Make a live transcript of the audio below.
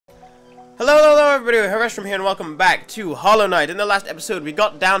Hello, hello everybody, Hyreztrom here and welcome back to Hollow Knight. In the last episode we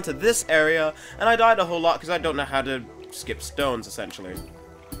got down to this area and I died a whole lot because I don't know how to skip stones essentially.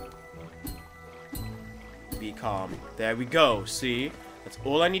 Be calm. There we go, see? That's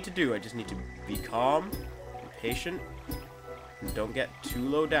all I need to do. I just need to be calm and patient and don't get too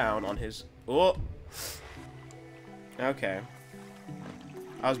low down on his... Oh! Okay.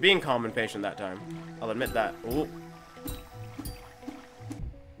 I was being calm and patient that time. I'll admit that. Oh!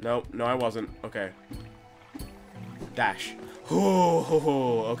 No, I wasn't. Okay. Dash.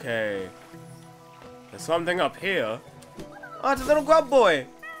 Oh, okay. There's something up here. Oh, it's a little grub boy.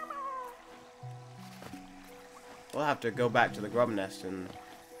 We'll have to go back to the grub nest and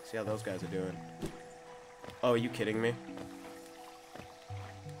see how those guys are doing. Oh, are you kidding me?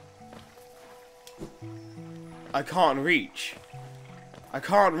 I can't reach. I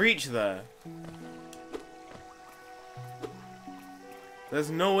can't reach there. There's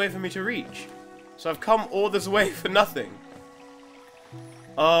no way for me to reach. So I've come all this way for nothing.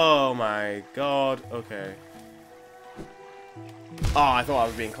 Oh my god. Okay. Oh, I thought I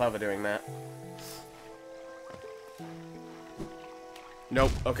was being clever doing that.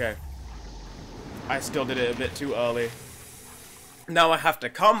 Nope. Okay. I still did it a bit too early. Now I have to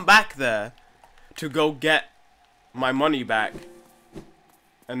come back there to go get my money back.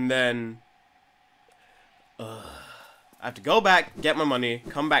 And then... I have to go back, get my money,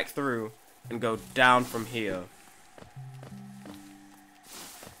 come back through, and go down from here.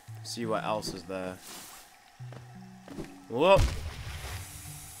 See what else is there. Whoop!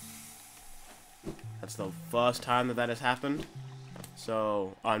 That's the first time that has happened.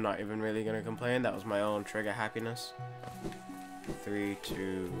 So, I'm not even really gonna complain. That was my own trigger happiness. 3,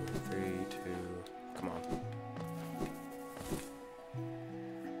 2, 3, 2. Come on.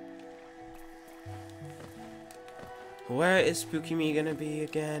 Where is Spooky Me gonna be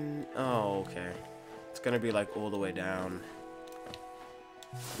again? Oh, okay. It's gonna be like all the way down.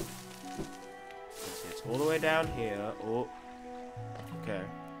 Let's see, it's all the way down here. Oh. Okay.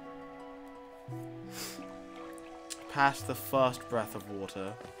 Past the first breath of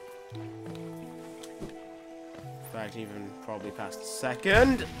water. In fact, even probably past the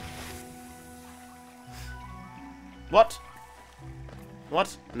second. What?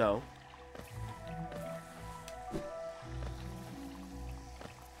 What? No.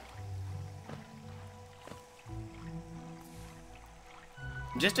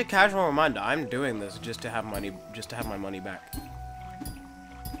 Just a casual reminder, I'm doing this just to have money, my money back.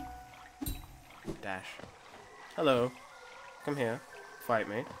 Dash. Hello. Come here. Fight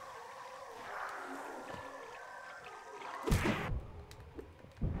me.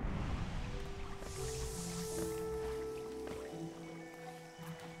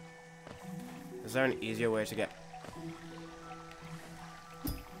 Is there an easier way to get...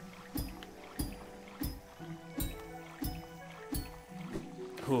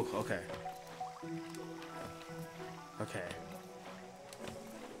 Ooh, okay. Okay.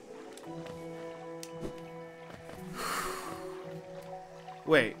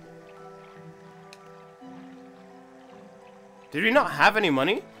 Wait. Did we not have any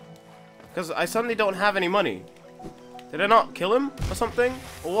money? Because I suddenly don't have any money. Did I not kill him or something?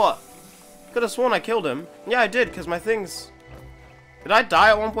 Or what? Could have sworn I killed him. Yeah, I did, because my things... Did I die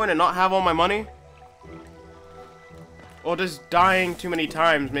at one point and not have all my money? Or does dying too many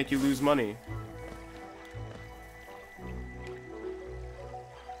times make you lose money?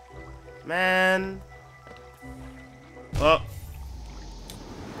 Man. Oh.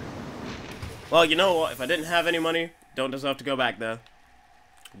 Well, you know what? If I didn't have any money, don't deserve to go back there.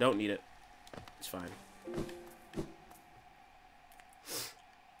 Don't need it. It's fine.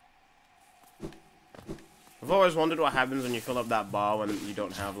 I've always wondered what happens when you fill up that bar when you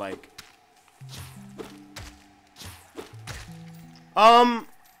don't have, like...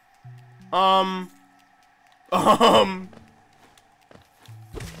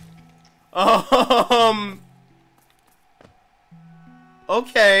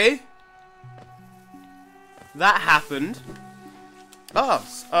 Okay. That happened. Oh,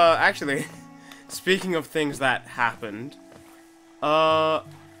 actually, speaking of things that happened, there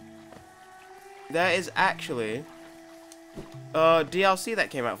is actually, DLC that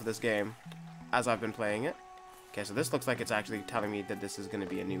came out for this game, as I've been playing it. Okay, so this looks like it's actually telling me that this is going to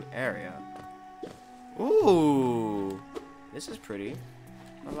be a new area. Ooh, this is pretty.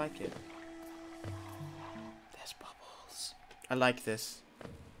 I like it. There's bubbles. I like this.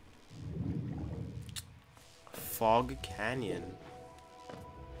 Fog Canyon.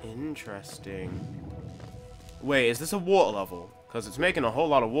 Interesting. Wait, is this a water level? Because it's making a whole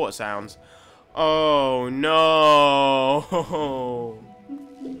lot of water sounds. Oh, no.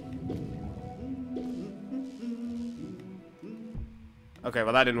 Okay,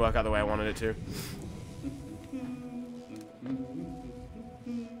 well that didn't work out the way I wanted it to.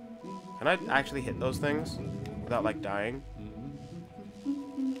 Can I actually hit those things without, like, dying?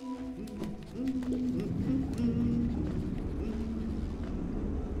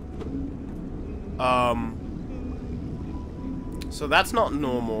 So that's not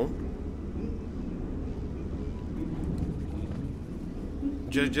normal.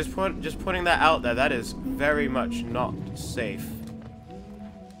 Just putting that out there, that is very much not safe.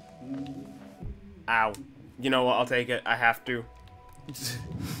 Ow. You know what, I'll take it. I have to.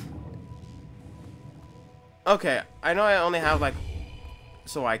 Okay, I know I only have, like,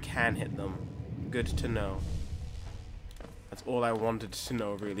 so I can hit them. Good to know. That's all I wanted to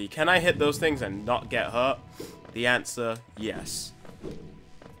know, really. Can I hit those things and not get hurt? The answer, yes.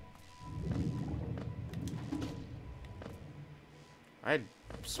 I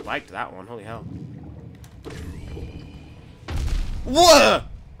spiked that one, holy hell. Whoa!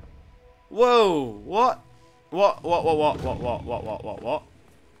 Whoa! What? What?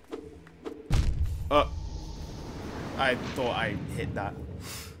 I thought I hit that.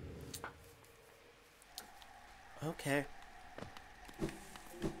 Okay.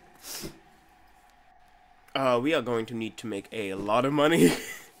 We are going to need to make a lot of money.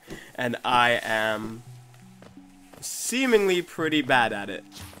 And I am seemingly pretty bad at it.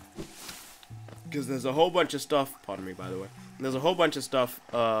 Because there's a whole bunch of stuff, pardon me by the way, there's a whole bunch of stuff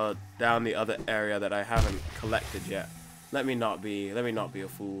down the other area that I haven't collected yet. Let me not be a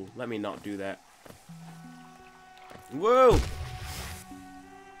fool. Let me not do that. Whoa!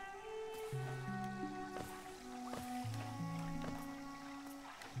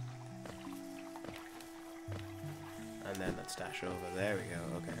 And then let's dash over. There we go,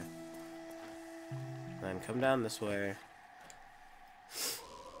 okay. Then come down this way.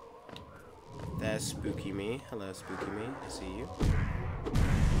 There's Spooky Me. Hello, Spooky Me. I see you.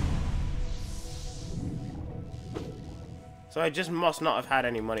 So I just must not have had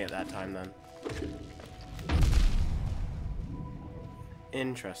any money at that time then.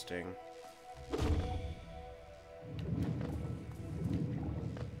 Interesting.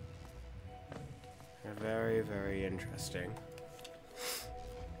 Very, very interesting.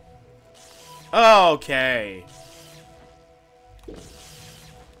 Okay.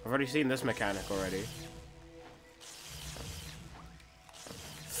 I've already seen this mechanic already.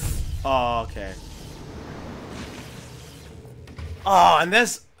 Oh, okay. Oh, and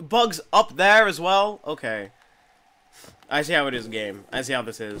there's bugs up there as well? Okay. I see how it is, game. I see how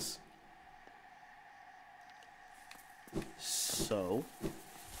this is. So,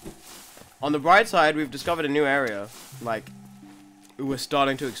 on the bright side, we've discovered a new area. Like, we're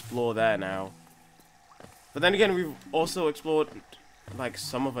starting to explore there now. But then again, we've also explored, like,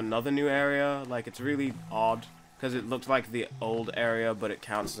 some of another new area. Like, it's really odd, because it looks like the old area, but it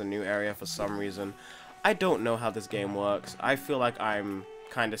counts as a new area for some reason. I don't know how this game works. I feel like I'm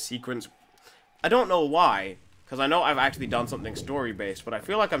kind of sequence... I don't know why. Because I know I've actually done something story-based, but I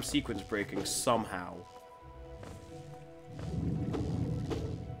feel like I'm sequence breaking somehow.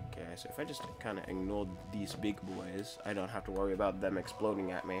 Okay, so if I just kind of ignore these big boys, I don't have to worry about them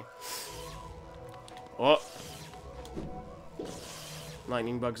exploding at me. Oh!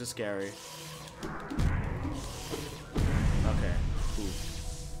 Lightning bugs are scary. Okay, cool.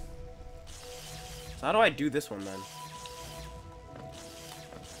 So how do I do this one then?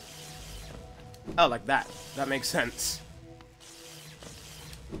 Oh, like that. That makes sense.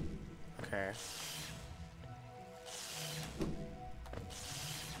 Okay.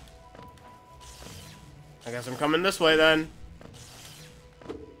 I guess I'm coming this way then.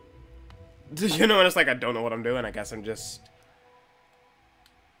 You know, and it's like I don't know what I'm doing. I guess I'm just...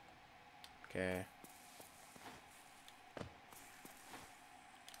 Okay.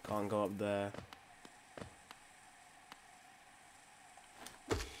 Can't go up there.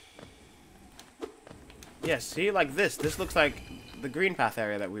 Yeah, see, like this. This looks like the green path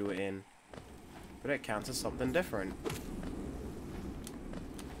area that we were in. But it counts as something different.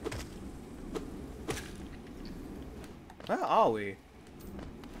 Where are we?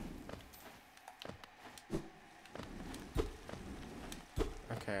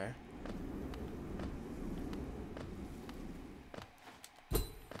 Okay.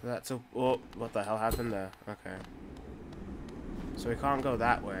 That's a... Oh, what the hell happened there? Okay. So we can't go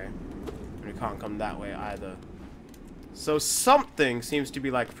that way. And we can't come that way either. So something seems to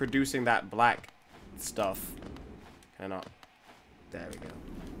be like producing that black stuff. Can I not? There we go.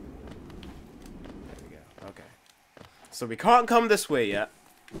 There we go. Okay. So we can't come this way yet.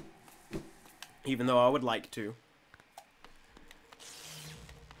 Even though I would like to.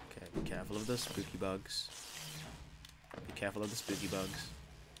 Okay, be careful of the spooky bugs. Be careful of the spooky bugs.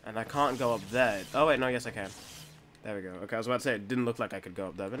 And I can't go up there. Oh wait, no, yes I can. There we go. Okay, I was about to say it didn't look like I could go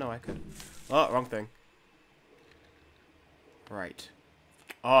up there, but no, I could. Oh, wrong thing. Right.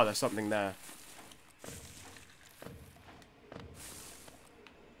 Oh, there's something there.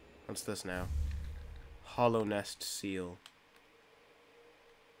 What's this now? Hollow nest seal.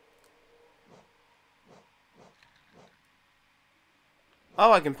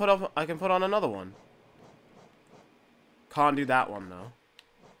 Oh, I can put on another one. Can't do that one though.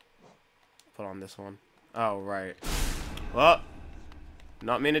 Put on this one. Oh, right. Well,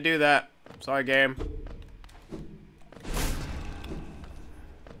 not mean to do that. Sorry, game.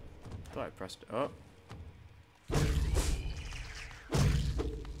 Thought I pressed it. Oh.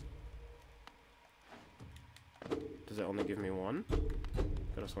 Does it only give me one?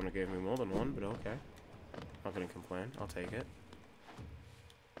 Could have sworn it gave me more than one, but okay. Not gonna complain. I'll take it.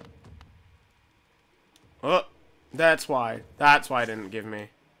 Oh, that's why. That's why it didn't give me.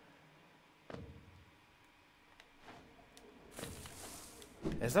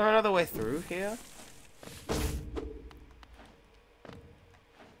 Is there another way through here?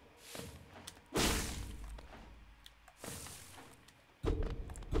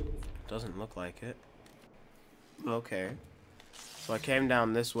 Doesn't look like it. Okay. So I came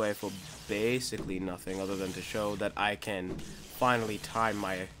down this way for basically nothing other than to show that I can finally time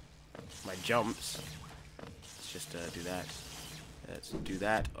my jumps. Let's just do that. Let's do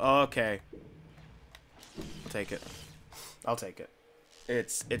that. Okay. I'll take it. I'll take it.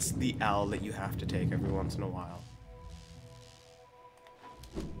 It's the L that you have to take every once in a while.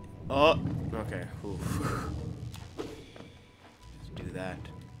 Oh, okay. Oof. Let's do that.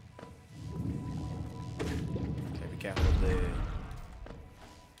 Okay, be careful there.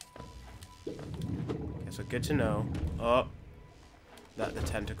 Okay, so good to know. Oh, that the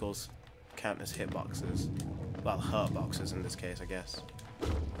tentacles count as hitboxes. Well, hurt boxes in this case, I guess.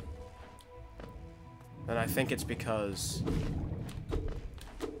 And I think it's because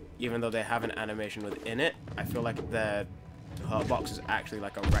even though they have an animation within it, I feel like their hurt box is actually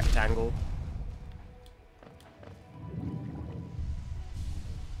like a rectangle.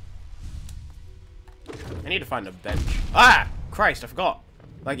 I need to find a bench. Ah! Christ, I forgot.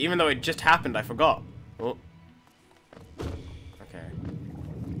 Like, even though it just happened, I forgot. Oh. Okay.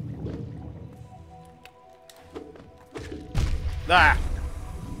 Ah!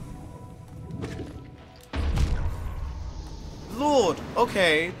 Lord!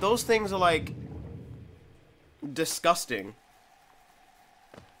 Okay, those things are, like, disgusting.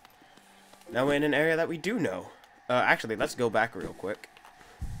 Now we're in an area that we do know. Actually, let's go back real quick.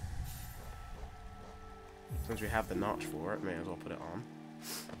 Since we have the notch for it, may as well put it on.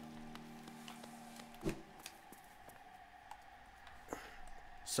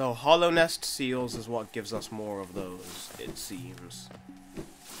 So, hollow nest seals is what gives us more of those, it seems.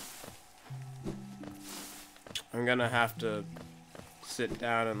 I'm gonna have to sit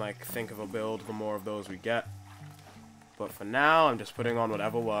down and, like, think of a build the more of those we get. But for now, I'm just putting on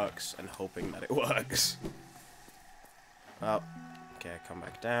whatever works and hoping that it works. Oh, okay, come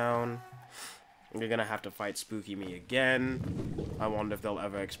back down. You're gonna have to fight Spooky Me again. I wonder if they'll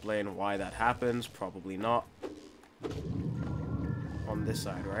ever explain why that happens. Probably not. On this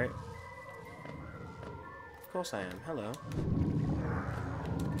side, right? Of course I am. Hello.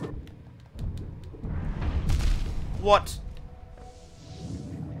 What?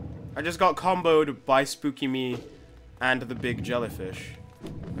 I just got comboed by Spooky Me and the big jellyfish.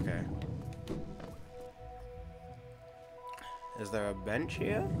 Okay. Is there a bench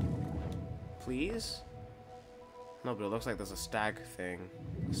here? Please? No, but it looks like there's a stag thing.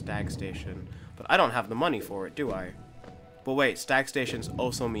 A stag station. But I don't have the money for it, do I? But wait, stag stations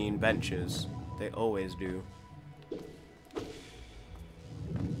also mean benches. They always do.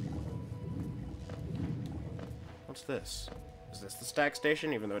 What's this? Is this the stag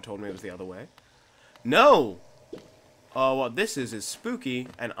station, even though it told me it was the other way? No! Oh, what this is spooky,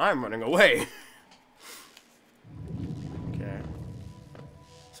 and I'm running away. Okay.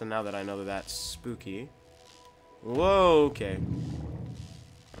 So now that I know that that's spooky... Whoa, okay.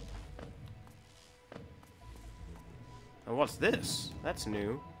 And what's this? That's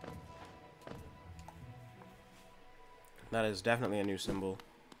new. That is definitely a new symbol.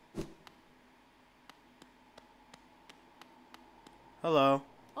 Hello.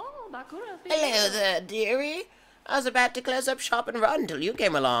 Hello there, dearie. I was about to close up shop and run till you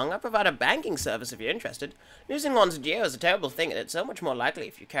came along. I provide a banking service if you're interested. Losing one's geo is a terrible thing, and it's so much more likely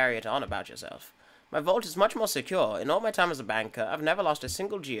if you carry it on about yourself. My vault is much more secure. In all my time as a banker, I've never lost a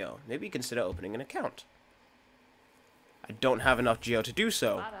single geo. Maybe consider opening an account. I don't have enough geo to do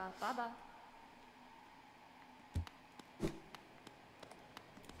so.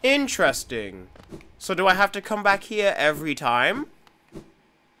 Interesting. So do I have to come back here every time?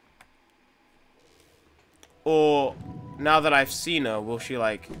 Or, now that I've seen her, will she,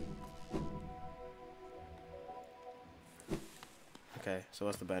 like... Okay, so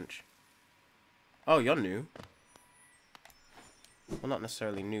what's the bench? Oh, you're new. Well, not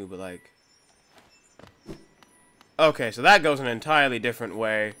necessarily new, but, like... Okay, so that goes an entirely different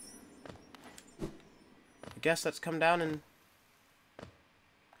way. I guess let's come down and...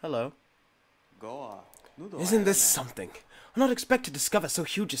 Hello. Isn't this something? I'm not expected to discover so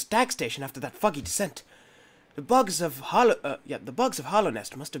huge a stag station after that foggy descent. The bugs of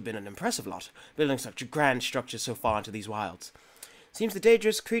Harlow-Nest must have been an impressive lot, building such grand structures so far into these wilds. Seems the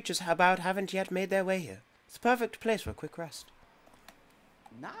dangerous creatures about haven't yet made their way here. It's a perfect place for a quick rest.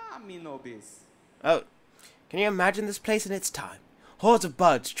 Oh, can you imagine this place in its time? Hordes of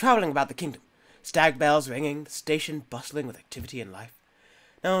bugs traveling about the kingdom, stag bells ringing, the station bustling with activity and life.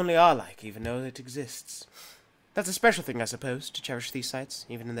 Not only our like, even though it exists. That's a special thing, I suppose, to cherish these sites,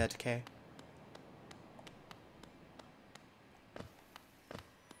 even in their decay.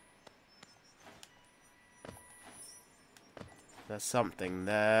 There's something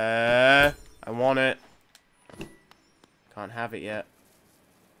there. I want it. Can't have it yet.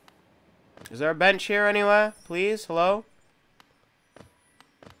 Is there a bench here anywhere? Please? Hello?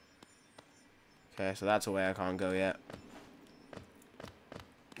 Okay, so that's a way I can't go yet.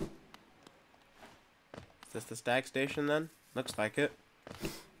 Is this the stag station then? Looks like it.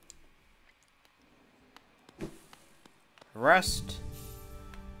 Rest.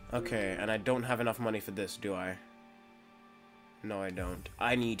 Okay, and I don't have enough money for this, do I? No, I don't.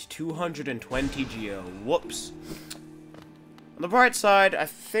 I need 220 geo. Whoops. On the bright side, I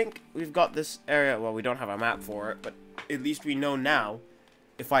think we've got this area. Well, we don't have a map for it, but at least we know now.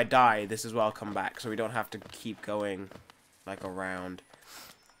 If I die, this is where I'll come back, so we don't have to keep going, like, around.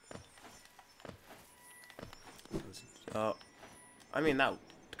 Oh, I mean, that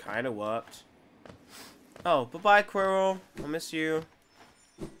kind of worked. Oh, bye-bye, Quirrell. I'll miss you.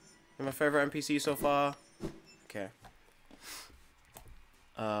 You're my favorite NPC so far. Okay.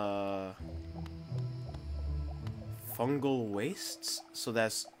 Fungal wastes? So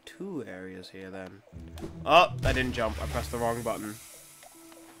there's 2 areas here, then. Oh, I didn't jump. I pressed the wrong button.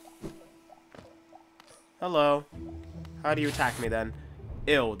 Hello. How do you attack me, then?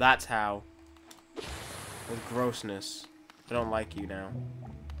 Ew, that's how. With grossness. I don't like you now.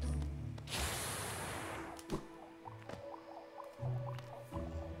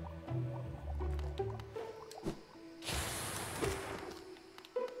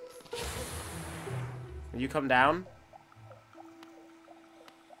 Will you come down?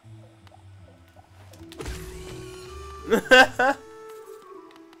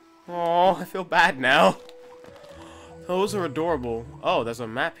 Oh, I feel bad now. Those are adorable. Oh, there's a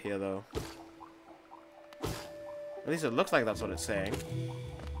map here, though. At least it looks like that's what it's saying.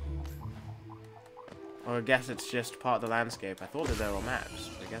 Or I guess it's just part of the landscape. I thought that there were maps,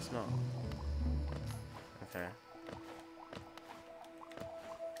 but I guess not. Okay.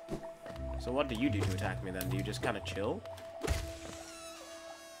 So what do you do to attack me then? Do you just kind of chill?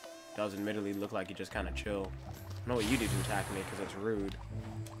 Does admittedly look like you just kind of chill. I know what you do to attack me because it's rude.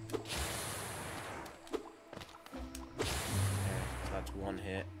 Okay, so that's 1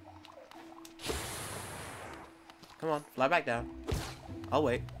 hit. Come on, fly back down. I'll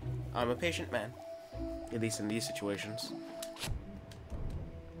wait. I'm a patient man. At least in these situations.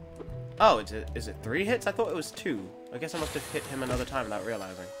 Oh, is it 3 hits? I thought it was 2. I guess I must have hit him another time without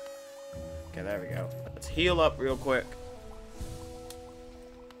realizing. Okay, there we go. Let's heal up real quick.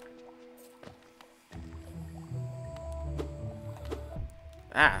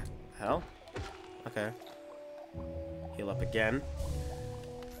 Ah, hell. Okay. Heal up again.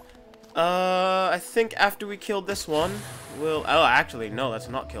 I think after we killed this one, we'll... Oh, actually, no, let's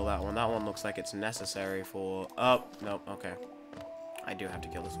not kill that one. That one looks like it's necessary for... Oh, no, okay. I do have to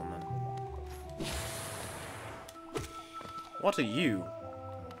kill this one, then. What are you?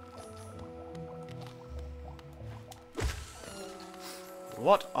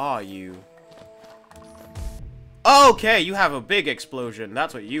 What are you? Okay, you have a big explosion.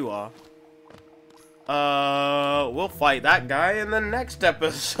 That's what you are. We'll fight that guy in the next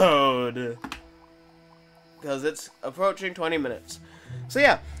episode. Because it's approaching 20 minutes. So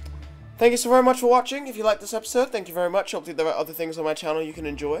yeah, thank you so very much for watching. If you liked this episode, thank you very much. Hopefully there are other things on my channel you can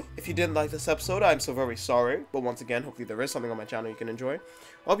enjoy. If you didn't like this episode, I'm so very sorry. But once again, hopefully there is something on my channel you can enjoy. I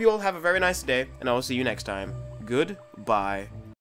hope you all have a very nice day, and I will see you next time. Goodbye.